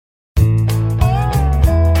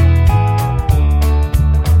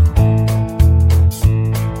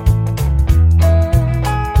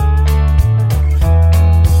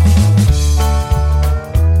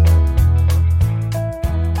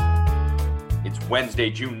It's Wednesday,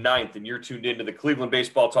 June 9th, and you're tuned into the Cleveland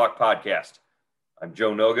Baseball Talk podcast. I'm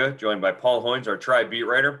Joe Noga, joined by Paul Hoynes, our Tribe beat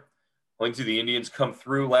writer. Hoynesy, the Indians come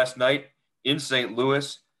through last night in St.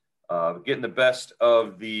 Louis, getting the best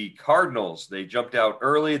of the Cardinals. They jumped out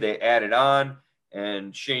early, they added on,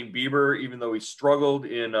 and Shane Bieber, even though he struggled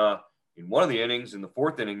in one of the innings, in the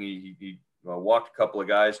fourth inning, he walked a couple of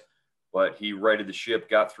guys, but he righted the ship,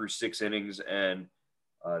 got through 6 innings, and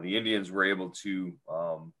the Indians were able to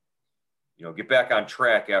get back on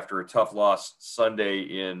track after a tough loss Sunday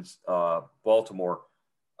in Baltimore.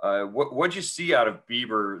 What'd you see out of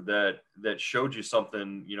Bieber that showed you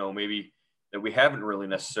something, maybe that we haven't really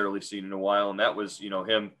necessarily seen in a while, and that was,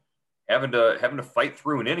 him having to fight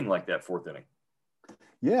through an inning like that fourth inning?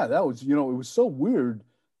 Yeah, that was, it was so weird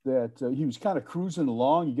that he was kind of cruising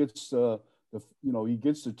along. He gets the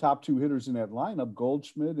top 2 hitters in that lineup,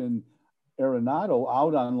 Goldschmidt and Arenado,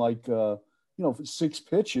 out on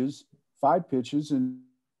 5 pitches, and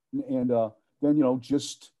then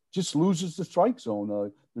just loses the strike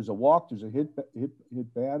zone. There's a walk, there's a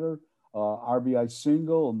hit batter, RBI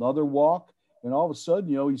single, another walk, and all of a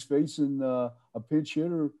sudden, he's facing a pinch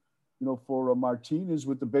hitter, for Martinez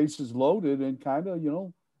with the bases loaded, and kind of,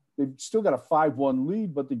 they've still got a 5-1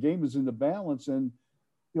 lead, but the game is in the balance, and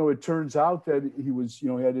it turns out that he was,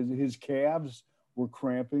 had his calves were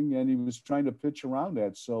cramping, and he was trying to pitch around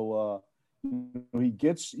that. So he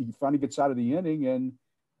finally gets out of the inning, and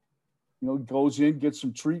goes in, gets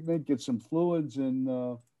some treatment, gets some fluids,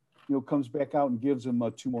 and comes back out and gives him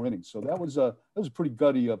 2 more innings. So that was a pretty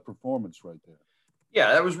gutty performance right there.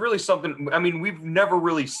 Yeah, that was really something. I mean, we've never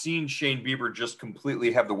really seen Shane Bieber just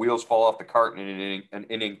completely have the wheels fall off the cart in an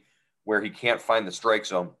inning where he can't find the strike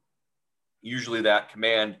zone. Usually that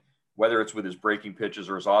command, whether it's with his breaking pitches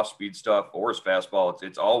or his off-speed stuff or his fastball,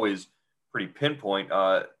 it's always pretty pinpoint.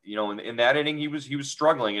 In that inning, he was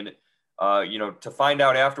struggling, and to find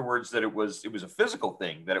out afterwards that it was a physical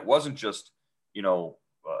thing, that it wasn't just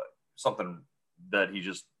something that he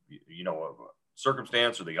just a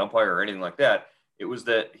circumstance or the umpire or anything like that. It was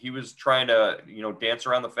that he was trying to dance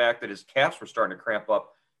around the fact that his calves were starting to cramp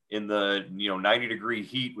up in the 90-degree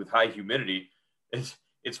heat with high humidity.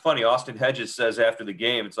 It's funny. Austin Hedges says after the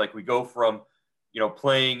game, it's like we go from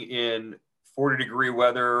playing in 40-degree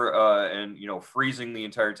weather and freezing the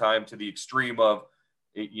entire time to the extreme of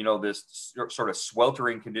this sort of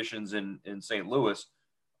sweltering conditions in St. Louis.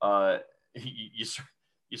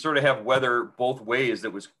 You sort of have weather both ways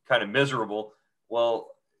that was kind of miserable.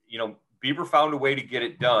 Well, Bieber found a way to get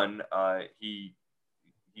it done. He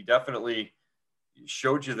definitely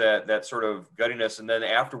showed you that sort of guttiness, and then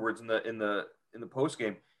afterwards in the post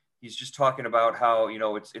game, he's just talking about how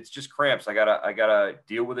it's just cramps. I gotta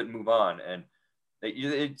deal with it and move on. And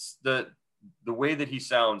it's the way that he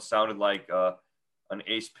sounded like an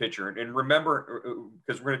ace pitcher. And remember,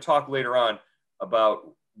 because we're going to talk later on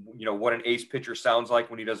about what an ace pitcher sounds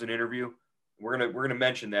like when he does an interview. We're gonna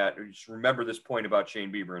mention that. Just remember this point about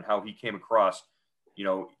Shane Bieber and how he came across,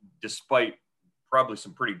 despite probably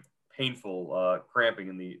some pretty painful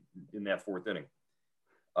cramping in that fourth inning.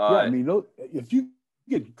 If you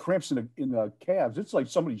get cramps in the calves, it's like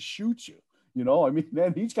somebody shoots you.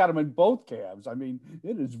 Man, he's got them in both calves. I mean,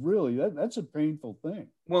 it is really that's a painful thing.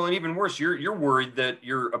 Well, and even worse, you're worried that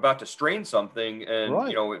you're about to strain something, and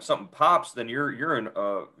right. If something pops, then you're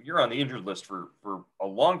on the injured list for a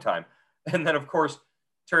long time. And then, of course,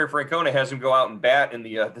 Terry Francona has him go out and bat in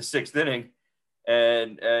the 6th inning,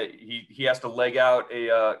 and he has to leg out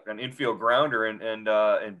an infield grounder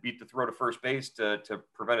and beat the throw to first base to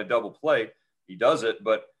prevent a double play. He does it,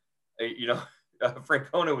 but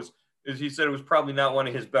Francona was, as he said, it was probably not one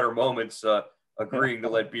of his better moments, agreeing to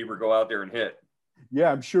let Bieber go out there and hit.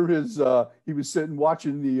 Yeah, I'm sure he was sitting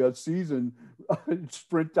watching the season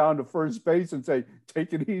sprint down to first base and say,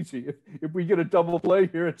 "Take it easy. If we get a double play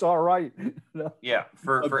here, it's all right." Yeah,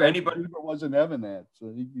 for anybody, Bieber wasn't having that,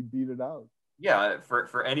 so he beat it out. Yeah,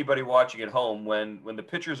 for anybody watching at home, when the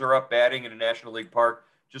pitchers are up batting in a National League park,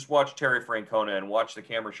 just watch Terry Francona and watch the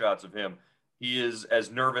camera shots of him. He is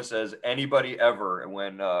as nervous as anybody ever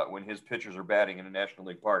when his pitchers are batting in a National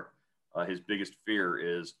League park. His biggest fear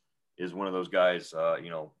is one of those guys,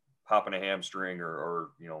 popping a hamstring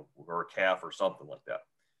or a calf or something like that.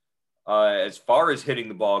 As far as hitting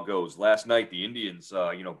the ball goes, last night the Indians,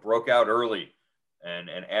 broke out early and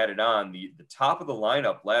added on. The top of the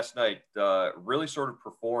lineup last night really sort of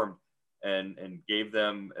performed and gave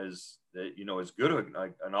them as good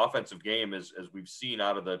an offensive game as we've seen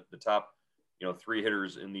out of the top 3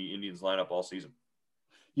 hitters in the Indians lineup all season.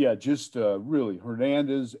 Yeah, just really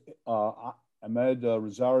Hernandez, Ahmed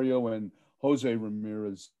Rosario, and Jose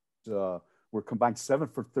Ramirez were combined 7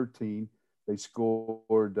 for 13. They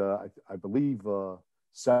scored, I believe,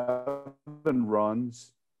 7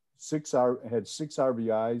 runs, had 6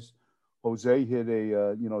 RBIs. Jose hit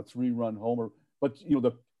a 3-run homer, but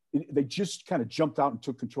they just kind of jumped out and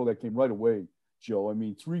took control of that game right away, Joe. I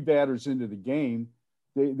mean, 3 batters into the game,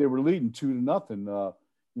 they were leading 2-0.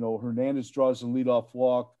 Hernandez draws the leadoff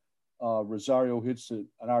walk. Rosario hits an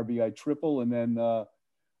RBI triple, and then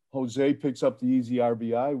Jose picks up the easy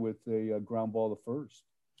RBI with a ground ball to first.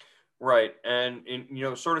 Right, and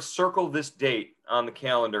sort of circle this date on the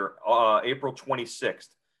calendar, April 26th.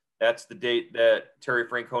 That's the date that Terry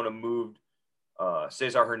Francona moved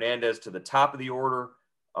Cesar Hernandez to the top of the order.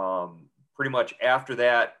 Pretty much after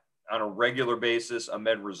that, on a regular basis,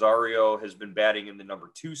 Ahmed Rosario has been batting in the number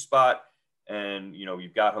 2 spot, and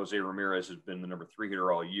you've got Jose Ramirez, who's been the number 3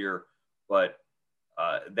 hitter all year. But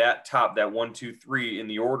that 1, 2, 3 in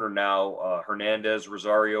the order now, Hernandez,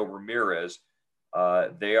 Rosario, Ramirez.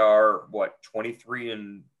 They are 23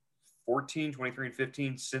 and 14, 23 and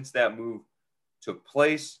 15 since that move took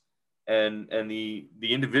place, and the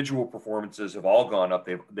individual performances have all gone up.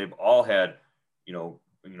 They've all had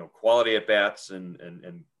quality at bats, and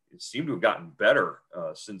it seemed to have gotten better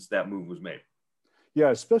since that move was made. Yeah,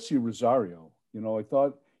 especially Rosario. I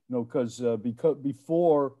thought because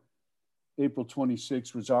before April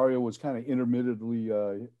 26th, Rosario was kind of intermittently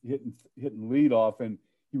hitting leadoff, and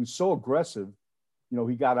he was so aggressive.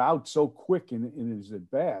 He got out so quick in his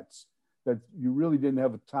at-bats that you really didn't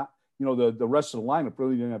have a time. The rest of the lineup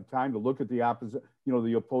really didn't have time to look at the opposite,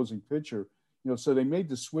 the opposing pitcher. So they made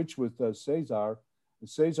the switch with Cesar. And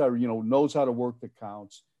Cesar, knows how to work the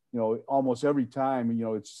counts. Almost every time,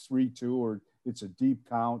 it's 3-2 or it's a deep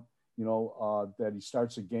count, that he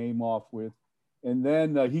starts a game off with. And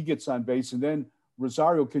then he gets on base, and then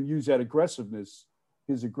Rosario can use that aggressiveness.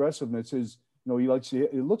 His aggressiveness is, he likes to.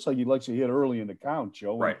 It looks like he likes to hit early in the count,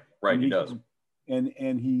 Joe. Right. He does. And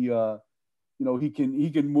he, he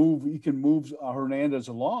can move Hernandez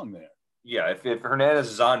along there. Yeah, if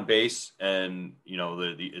Hernandez is on base and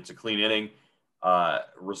it's a clean inning,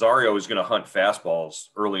 Rosario is going to hunt fastballs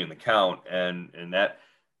early in the count, and that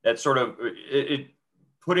sort of it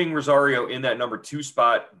putting Rosario in that number 2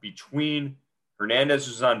 spot between Hernandez,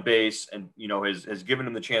 who's on base, and has given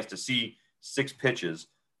him the chance to see 6 pitches.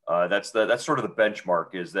 That's sort of the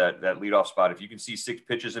benchmark, is that leadoff spot. If you can see 6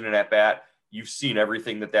 pitches in an at bat, you've seen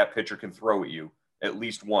everything that pitcher can throw at you at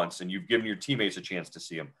least once, and you've given your teammates a chance to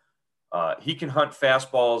see him. He can hunt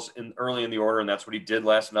fastballs early in the order, and that's what he did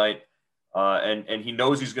last night. And he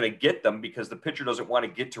knows he's going to get them because the pitcher doesn't want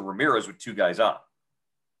to get to Ramirez with 2 guys on.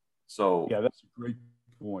 So yeah, that's a great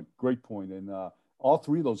point. Great point. And all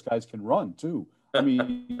 3 of those guys can run too. I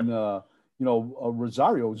mean,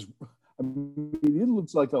 Rosario is. I mean, he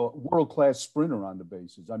looks like a world-class sprinter on the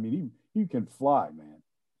bases. I mean, he can fly, man.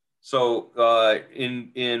 So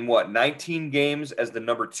in 19 games as the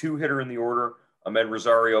number 2 hitter in the order, Ahmed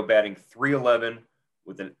Rosario batting .311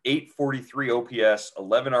 with an .843 OPS,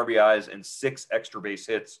 11 RBIs, and 6 extra base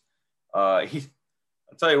hits. I'll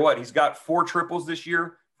tell you what, he's got 4 triples this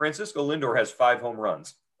year. Francisco Lindor has 5 home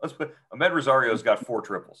runs. Ahmed Rosario's got 4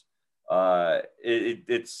 triples.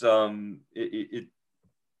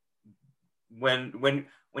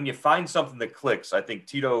 When you find something that clicks, I think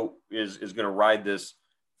Tito is going to ride this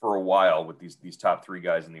for a while with these top 3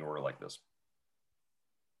 guys in the order like this.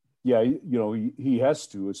 Yeah, he has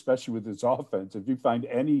to, especially with his offense. If you find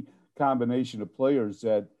any combination of players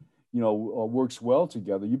that works well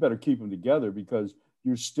together, you better keep them together, because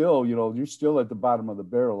you're still at the bottom of the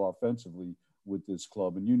barrel offensively with this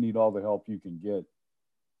club, and you need all the help you can get.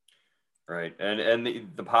 Right, and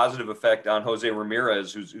the positive effect on Jose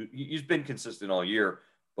Ramirez, he's been consistent all year,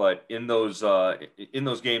 but in those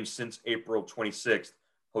games since April 26th,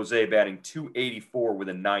 Jose batting .284 with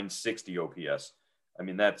a .960 OPS. I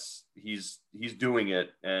mean, he's doing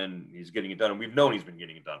it, and he's getting it done, and we've known he's been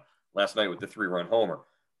getting it done. Last night with the 3-run homer,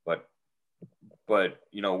 but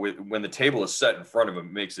when the table is set in front of him,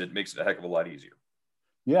 it makes it a heck of a lot easier.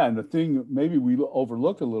 Yeah, and the thing maybe we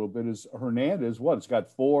overlook a little bit is Hernandez. He's got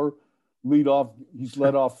 4 leadoff. He's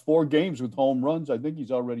led off 4 games with home runs. I think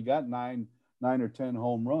he's already got 9 or 10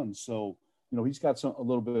 home runs. So he's got a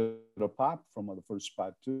little bit of pop from the first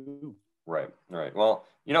spot too. Right. Well,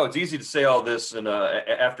 it's easy to say all this and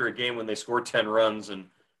after a game when they score 10 runs and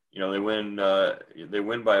they win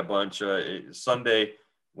by a bunch. Sunday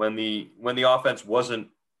when the offense wasn't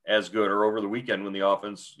as good, or over the weekend when the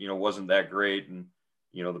offense wasn't that great, and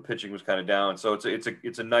the pitching was kind of down. So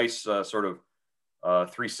it's a nice sort of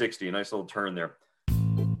 360, a nice little turn there.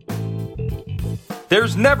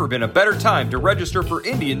 There's never been a better time to register for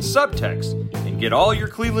Indians Subtext and get all your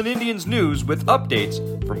Cleveland Indians news with updates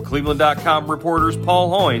from Cleveland.com reporters Paul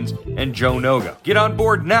Hoynes and Joe Noga. Get on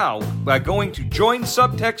board now by going to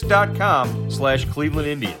joinsubtext.com/Cleveland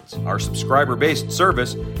Indians. Our subscriber-based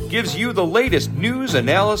service gives you the latest news,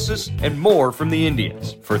 analysis, and more from the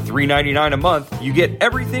Indians. For $3.99 a month, you get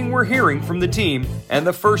everything we're hearing from the team and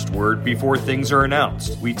the first word before things are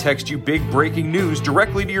announced. We text you big breaking news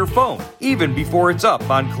directly to your phone, even before it's up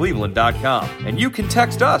on Cleveland.com. And you can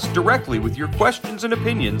text us directly with your questions and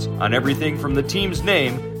opinions on everything from the team's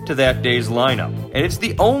name to that day's lineup. And it's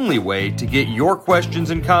the only way to get your questions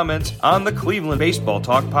and comments on the Cleveland Baseball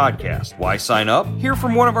Talk podcast. Why sign up? Hear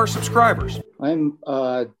from one of our subscribers. I'm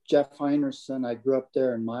Jeff Heinerson. I grew up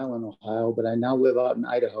there in Milan, Ohio, but I now live out in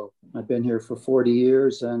Idaho. I've been here for 40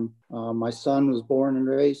 years, and my son was born and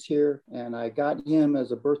raised here, and I got him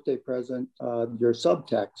as a birthday present your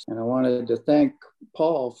subtext. And I wanted to thank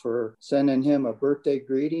Paul for sending him a birthday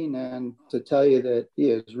greeting and to tell you that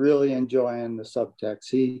he is really enjoying the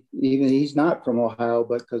subtext. He's not from Ohio,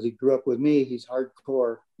 but because he grew up with me, he's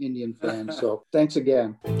hardcore Indian fan. So thanks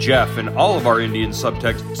again. Jeff and all of our Indian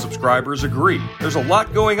subtext subscribers agree. There's a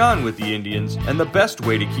lot going on with the Indians, and the best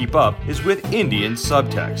way to keep up is with Indian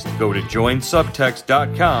Subtext. Go to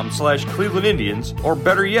joinsubtext.com/Cleveland Indians, or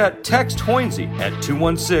better yet, text Hoynesy at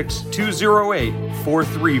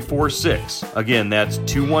 216-208-4346. Again, that's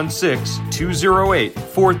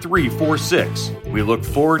 216-208-4346. We look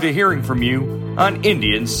forward to hearing from you on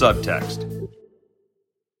Indian Subtext.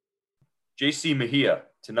 J.C. Mejia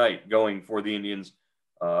tonight going for the Indians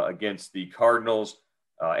against the Cardinals.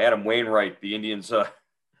 Adam Wainwright, the Indians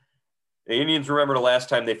remember the last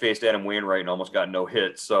time they faced Adam Wainwright and almost got no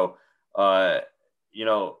hits. So,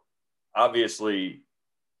 obviously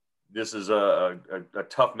this is a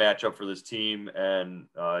tough matchup for this team, and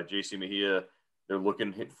J.C. Mejia, they're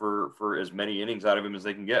looking for as many innings out of him as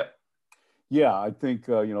they can get. Yeah, I think,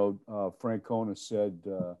 Francona said,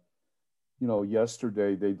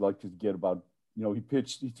 yesterday they'd like to get about,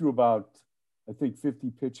 he threw about, I think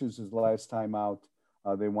 50 pitches his last time out.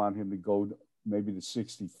 They want him to go maybe to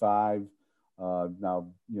 65. Now,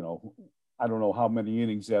 I don't know how many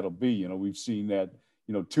innings that'll be. We've seen that,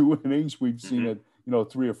 2 innings. We've seen it,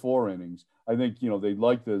 3 or 4 innings. I think, they'd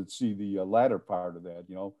like to see the latter part of that,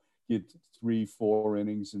 get 3-4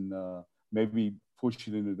 innings and maybe push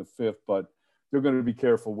it into the 5th. But they're going to be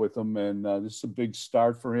careful with him. And this is a big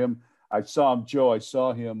start for him. I saw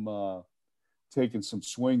him taking some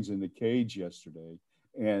swings in the cage yesterday.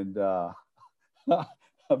 And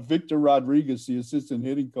Victor Rodriguez, the assistant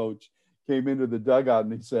hitting coach, came into the dugout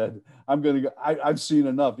and he said, I've seen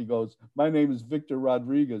enough. He goes, my name is Victor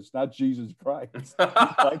Rodriguez, not Jesus Christ.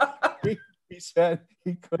 He said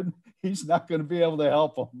he's not going to be able to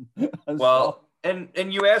help him. Well,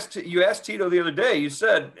 and you asked Tito the other day, you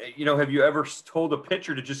said, have you ever told a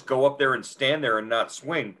pitcher to just go up there and stand there and not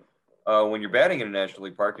swing when you're batting in a National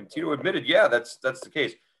League park? And Tito admitted, yeah, that's the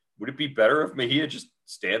case. Would it be better if Mejia just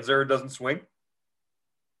stands there and doesn't swing?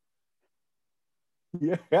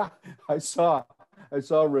 Yeah, I saw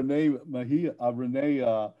Rene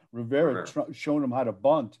Rivera showing him how to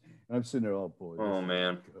bunt, and I'm sitting there, oh boy, oh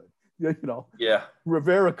man, good. Yeah.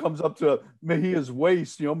 Rivera comes up to Mejia's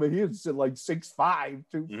waist. Mejia's at like 6'5",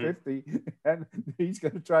 250, and he's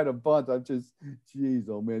going to try to bunt. I'm just, geez,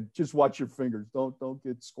 oh man, just watch your fingers. Don't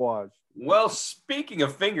get squashed. Well, speaking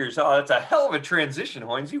of fingers, that's a hell of a transition,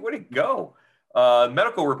 Hoynesy. Where'd it go?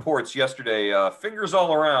 Medical reports yesterday, fingers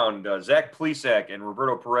all around. Zach Plesac and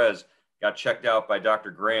Roberto Perez got checked out by Dr.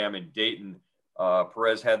 Graham in Dayton.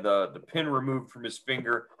 Perez had the pin removed from his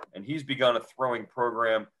finger, and he's begun a throwing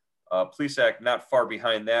program. Plesac not far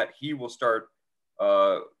behind that. He will start,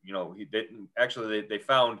 they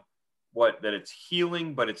found that it's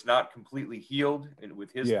healing, but it's not completely healed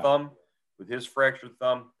with his thumb, with his fractured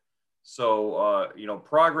thumb. So,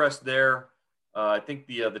 progress there. I think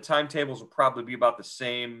the timetables will probably be about the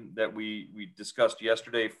same that we discussed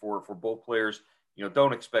yesterday for both players.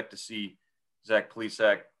 Don't expect to see Zach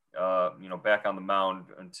Plesac, back on the mound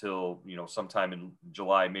until, sometime in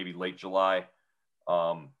July, maybe late July,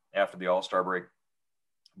 after the All-Star break.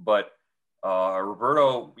 But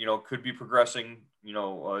Roberto, could be progressing, at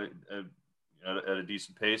a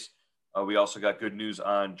decent pace. We also got good news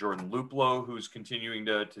on Jordan Luplow, who's continuing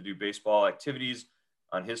to do baseball activities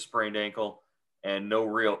on his sprained ankle, and no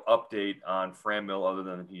real update on Franmil other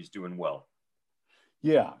than he's doing well.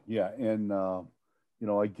 Yeah. And, I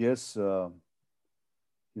guess,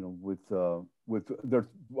 with their,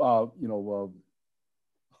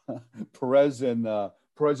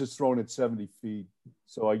 Perez is thrown at 70 feet.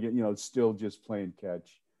 So I get, it's still just playing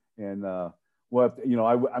catch. And,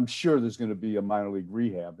 I'm sure there's going to be a minor league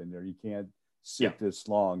rehab in there. You can't sit this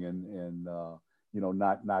long. And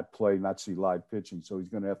not see live pitching. So he's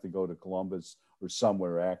going to have to go to Columbus or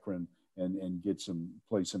somewhere, Akron, and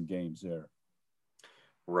play some games there.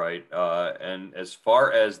 Right. And as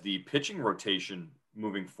far as the pitching rotation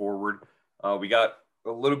moving forward, we got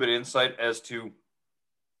a little bit of insight as to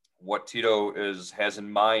what Tito has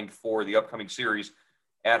in mind for the upcoming series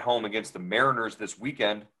at home against the Mariners this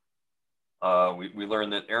weekend. We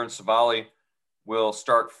learned that Aaron Savali will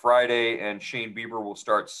start Friday and Shane Bieber will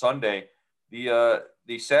start Sunday. The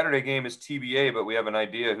Saturday game is TBA, but we have an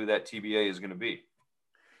idea who that TBA is going to be.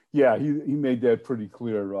 Yeah, he made that pretty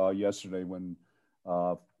clear yesterday when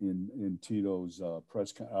in Tito's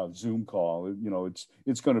Zoom call.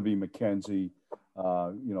 It's going to be McKenzie.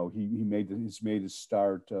 He's made his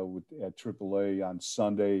start at AAA on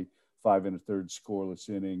Sunday, 5 1/3 scoreless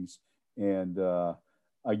innings, and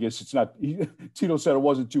I guess it's not. Tito said it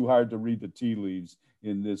wasn't too hard to read the tea leaves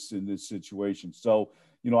in this situation. So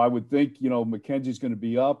I would think McKenzie's going to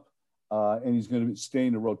be up, and he's going to stay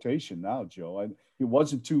in the rotation now, Joe. It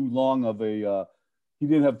wasn't too long of a. He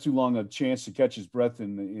didn't have too long a chance to catch his breath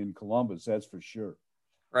in Columbus. That's for sure.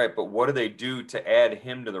 Right, but what do they do to add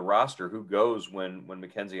him to the roster? Who goes when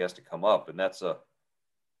McKenzie has to come up? And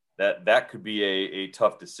that could be a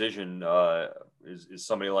tough decision. Is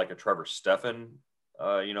somebody like a Trevor Stephan,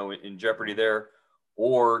 in jeopardy there,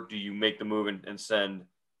 or do you make the move and send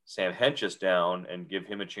Sam Hentges down and give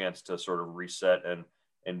him a chance to sort of reset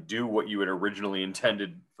and do what you had originally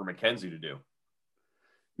intended for McKenzie to do?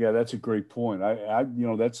 Yeah, that's a great point.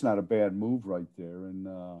 That's not a bad move right there, and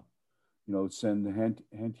send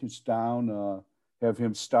Hentges down, have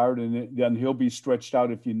him start, and then he'll be stretched out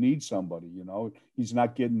if you need somebody. He's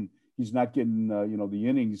not getting the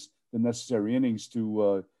innings, the necessary innings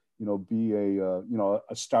to be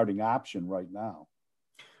a starting option right now.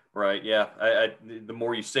 Right. Yeah. The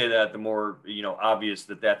more you say that, the more obvious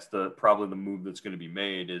that's probably the move that's going to be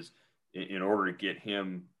made is in order to get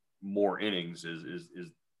him more innings is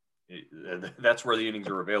that's where the innings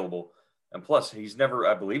are available. And plus,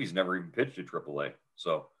 I believe he's never even pitched at AAA.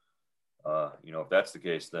 So, if that's the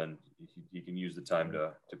case, then he can use the time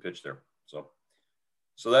to pitch there.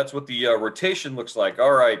 So that's what the rotation looks like.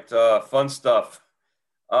 All right, fun stuff.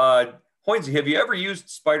 Hoynesy, have you ever used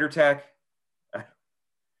Spider Tack?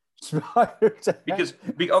 Spider Tack.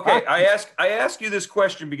 I ask you this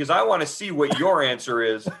question because I want to see what your answer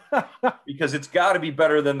is, because it's got to be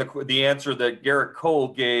better than the answer that Garrett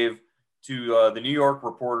Cole gave to the New York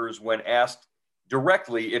reporters when asked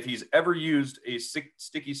directly if he's ever used a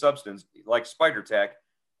sticky substance like Spider Tack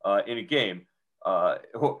in a game.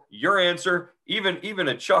 Your answer, even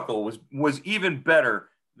a chuckle, was even better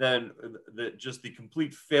than just the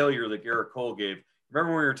complete failure that Garrett Cole gave.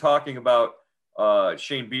 Remember when we were talking about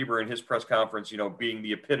Shane Bieber in his press conference, being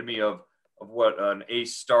the epitome of what an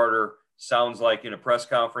ace starter sounds like in a press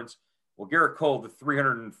conference? Well, Garrett Cole, the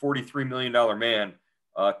 $343 million man,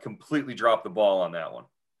 completely dropped the ball on that one.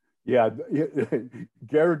 Yeah,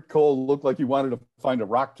 Garrett Cole looked like he wanted to find a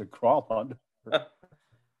rock to crawl under.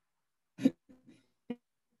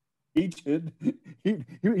 He did.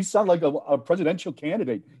 He sounded like a presidential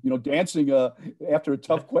candidate, dancing after a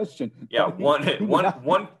tough question. Yeah,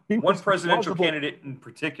 one presidential candidate in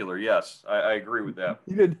particular. Yes, I agree with that.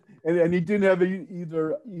 He did, and he didn't have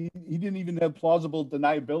either. He didn't even have plausible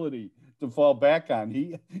deniability to fall back on.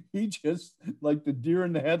 He just like the deer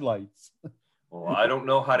in the headlights. Well, I don't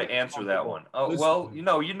know how to answer that one. Oh, well, you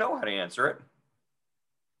know how to answer it.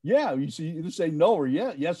 Yeah, you either say no or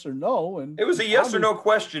yes or no, and it was a yes or no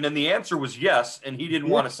question, and the answer was yes, and he didn't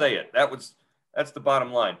want to say it. That's the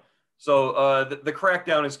bottom line. So the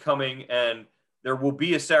crackdown is coming, and there will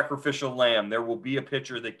be a sacrificial lamb. There will be a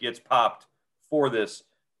pitcher that gets popped for this.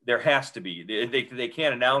 There has to be. They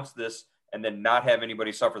can't announce this and then not have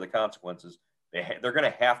anybody suffer the consequences. They're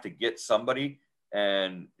going to have to get somebody,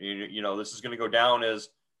 and this is going to go down as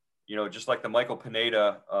just like the Michael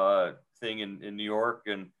Pineda thing in New York,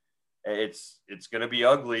 and it's going to be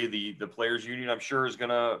ugly. The players union, I'm sure, is going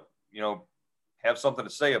to have something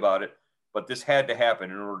to say about it, but this had to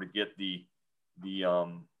happen in order to get the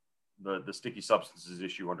sticky substances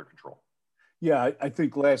issue under control. Yeah, I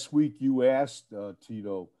think last week you asked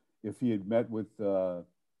Tito if he had met with the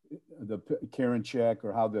Karinchak,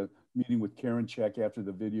 or how the meeting with Karinchak after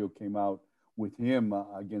the video came out with him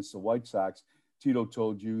against the White Sox. Tito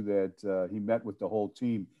told you that he met with the whole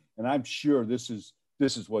team, and I'm sure this is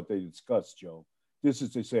what they discussed, Joe. They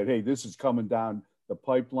said, hey, this is coming down the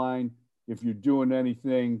pipeline. If you're doing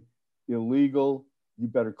anything illegal, you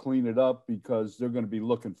better clean it up, because they're going to be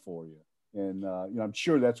looking for you. And I'm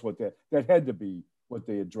sure that's what that had to be what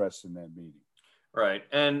they addressed in that meeting. Right.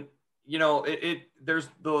 And there's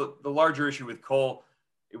the larger issue with Cole.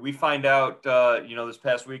 We find out, this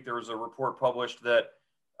past week there was a report published that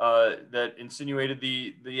that insinuated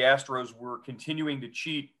the Astros were continuing to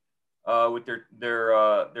cheat with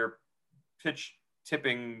their pitch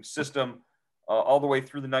tipping system all the way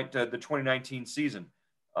through the 2019 season,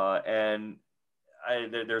 and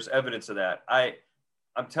there's evidence of that.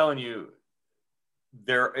 I'm telling you,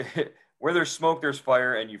 where there's smoke, there's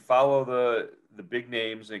fire, and you follow the big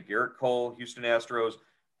names like Garrett Cole, Houston Astros,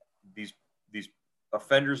 these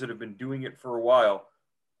offenders that have been doing it for a while.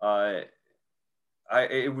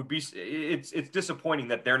 It's disappointing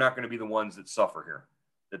that they're not going to be the ones that suffer here,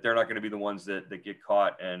 that they're not going to be the ones that get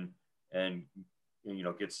caught and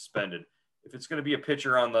get suspended. If it's going to be a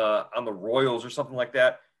pitcher on the Royals or something like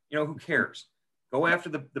that, who cares? Go after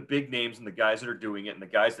the big names and the guys that are doing it and the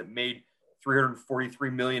guys that made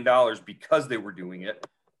 $343 million because they were doing it.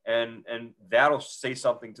 And that'll say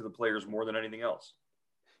something to the players more than anything else.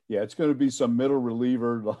 Yeah, it's going to be some middle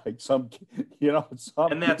reliever, like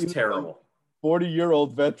and that's terrible.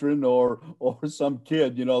 40-year-old veteran or some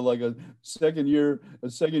kid, like a second year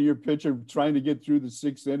pitcher trying to get through the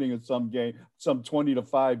sixth inning of some game, some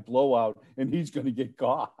 20-5 blowout, and he's going to get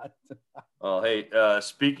caught. Well, hey,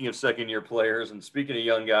 speaking of second-year players and speaking of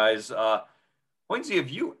young guys, Lindsay, have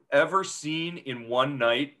you ever seen in one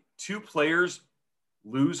night two players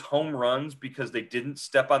lose home runs because they didn't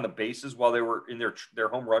step on the bases while they were in their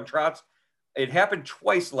home run trots? It happened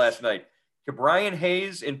twice last night. Ke'Bryan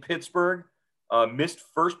Hayes in Pittsburgh missed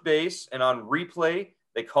first base, and on replay,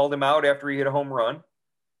 they called him out after he hit a home run.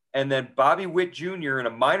 And then Bobby Witt Jr. in a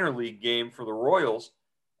minor league game for the Royals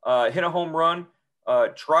hit a home run,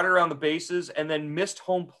 trotted around the bases, and then missed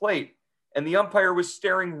home plate. And the umpire was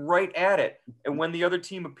staring right at it. And when the other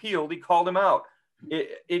team appealed, he called him out.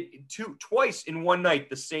 Twice in one night,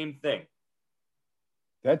 the same thing.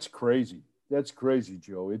 That's crazy. That's crazy,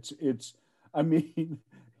 Joe. It's. I mean,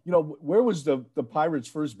 where was the Pirates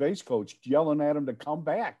first base coach yelling at him to come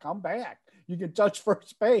back? You can touch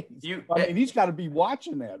first base. He's got to be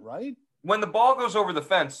watching that, right? When the ball goes over the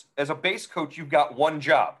fence, as a base coach, you've got one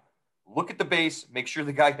job: look at the base, make sure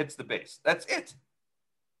the guy hits the base. That's it.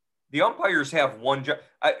 The umpires have one job.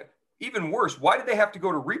 Even worse, why did they have to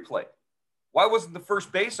go to replay? Why wasn't the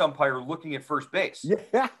first base umpire looking at first base?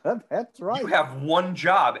 Yeah, that's right. You have one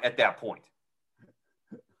job at that point.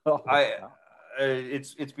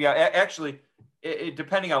 It's beyond. Actually,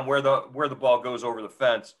 depending on where the ball goes over the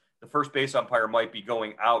fence, the first base umpire might be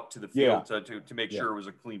going out to the field to make sure it was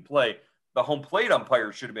a clean play. The home plate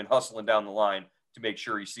umpire should have been hustling down the line to make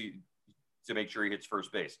sure he hits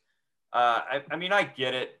first base. I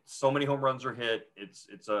get it. So many home runs are hit.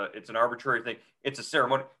 It's an arbitrary thing. It's a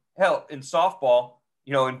ceremony. Hell, in softball,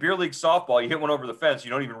 in beer league softball, you hit one over the fence,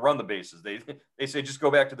 you don't even run the bases. They say just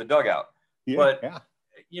go back to the dugout. But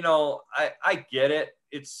I get it.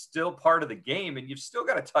 It's still part of the game, and you've still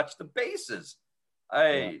got to touch the bases.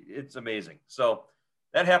 It's amazing. So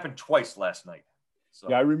that happened twice last night. So.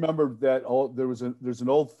 Yeah, I remember that. There's an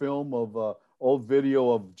old film of old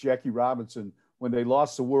video of Jackie Robinson when they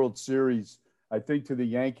lost the World Series, I think to the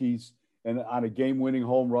Yankees, and on a game-winning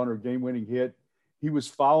home run or game-winning hit, he was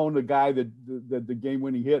following the guy that the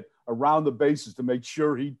game-winning hit around the bases to make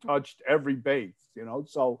sure he touched every base.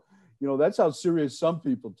 So that's how serious some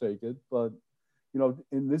people take it. But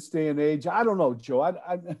in this day and age, I don't know, Joe.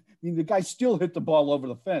 I mean, the guy still hit the ball over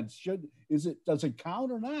the fence. Does it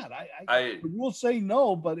count or not? I will say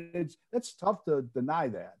no, but that's tough to deny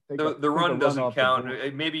that. The run doesn't count.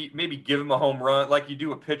 Maybe give him a home run like you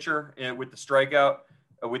do a pitcher with the strikeout,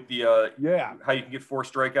 with the how you can get 4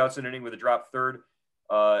 strikeouts in an inning with a drop third.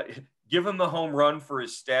 Give him the home run for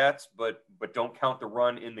his stats, but don't count the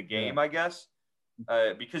run in the game, I guess.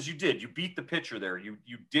 Because you beat the pitcher there. You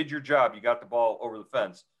did your job. You got the ball over the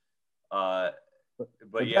fence.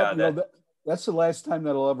 That's the last time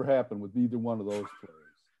that'll ever happen with either one of those players.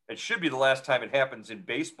 It should be the last time it happens in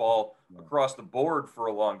baseball across the board for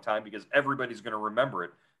a long time because everybody's going to remember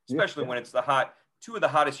it, especially when it's two of the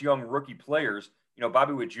hottest young rookie players.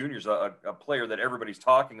 Bobby Witt Jr. is a player that everybody's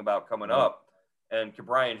talking about coming up, and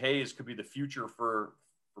Ke'Bryan Hayes could be the future for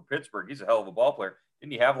Pittsburgh. He's a hell of a ball player.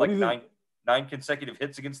 Didn't he have nine consecutive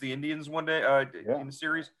hits against the Indians one day in the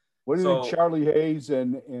series? What do you think Charlie Hayes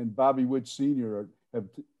and Bobby Witt Sr.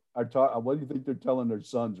 are taught? What do you think they're telling their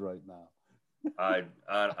sons right now?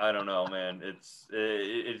 I don't know, man.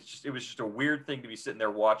 It was just a weird thing to be sitting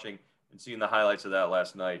there watching and seeing the highlights of that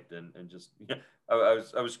last night, and just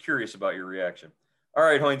I was curious about your reaction. All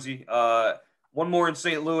right, Hoinsey, one more in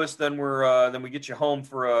St. Louis, then we get you home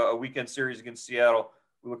for a weekend series against Seattle.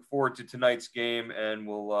 We look forward to tonight's game, and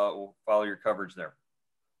we'll follow your coverage there.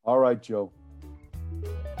 All right, Joe.